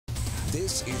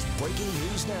This is breaking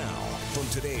news now from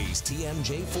today's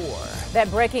TMJ4. That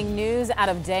breaking news out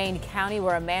of Dane County,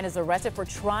 where a man is arrested for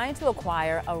trying to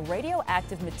acquire a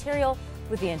radioactive material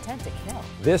with the intent to kill.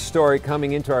 This story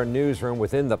coming into our newsroom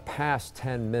within the past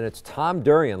 10 minutes. Tom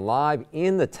Durian live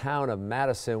in the town of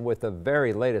Madison with the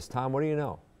very latest. Tom, what do you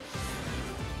know?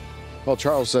 Well,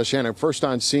 Charles, Shannon, first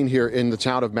on scene here in the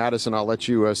town of Madison. I'll let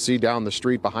you see down the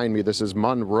street behind me. This is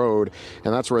Munn Road,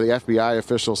 and that's where the FBI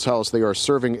officials tell us they are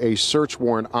serving a search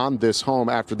warrant on this home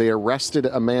after they arrested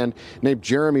a man named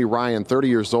Jeremy Ryan, 30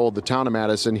 years old, the town of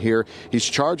Madison here. He's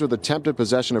charged with attempted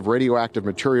possession of radioactive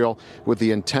material with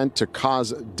the intent to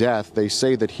cause death. They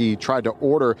say that he tried to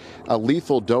order a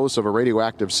lethal dose of a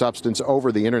radioactive substance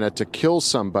over the internet to kill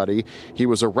somebody. He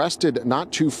was arrested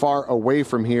not too far away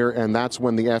from here, and that's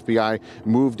when the FBI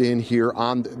moved in here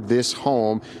on this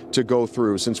home to go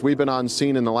through. Since we've been on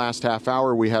scene in the last half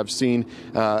hour, we have seen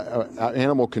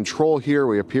animal control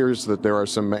here. It appears that there are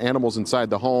some animals inside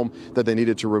the home that they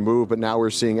needed to remove, but now we're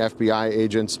seeing FBI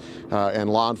agents and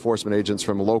law enforcement agents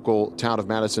from local town of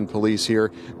Madison police here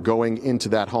going into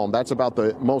that home. That's about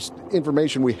the most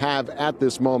information we have at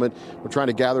this moment. We're trying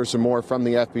to gather some more from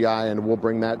the FBI, and we'll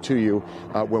bring that to you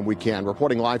when we can.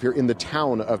 Reporting live here in the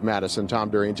town of Madison, Tom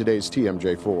Durian, today's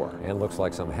TMJ4. And looks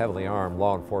like some heavily armed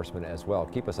law enforcement as well.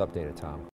 Keep us updated, Tom.